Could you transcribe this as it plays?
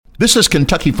This is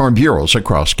Kentucky Farm Bureaus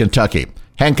across Kentucky.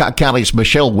 Hancock County's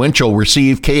Michelle Winchell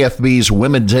received KFB's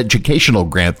Women's Educational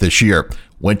Grant this year.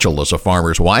 Winchell is a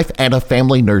farmer's wife and a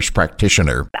family nurse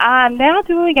practitioner. I'm now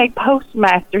doing a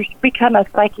postmaster's to become a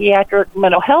psychiatric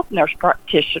mental health nurse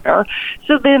practitioner.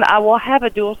 So then I will have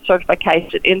a dual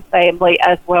certification in family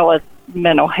as well as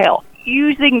mental health.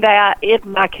 Using that in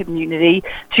my community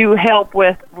to help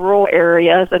with rural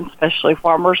areas and especially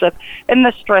farmers and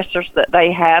the stressors that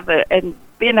they have and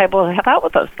being able to help out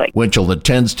with those things. Winchell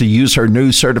intends to use her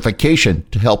new certification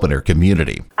to help in her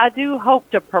community. I do hope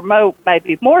to promote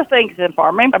maybe more things in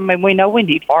farming. I mean, we know we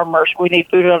need farmers. We need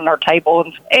food on our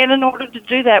table. And in order to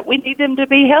do that, we need them to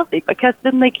be healthy because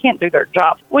then they can't do their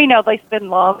job. We know they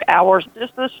spend long hours,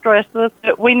 just the stress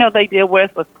that we know they deal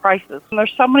with crisis. And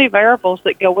there's so many variables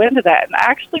that go into that, and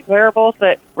actually variables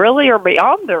that really are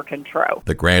beyond their control.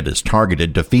 The grant is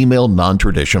targeted to female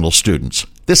non-traditional students.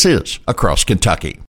 This is Across Kentucky.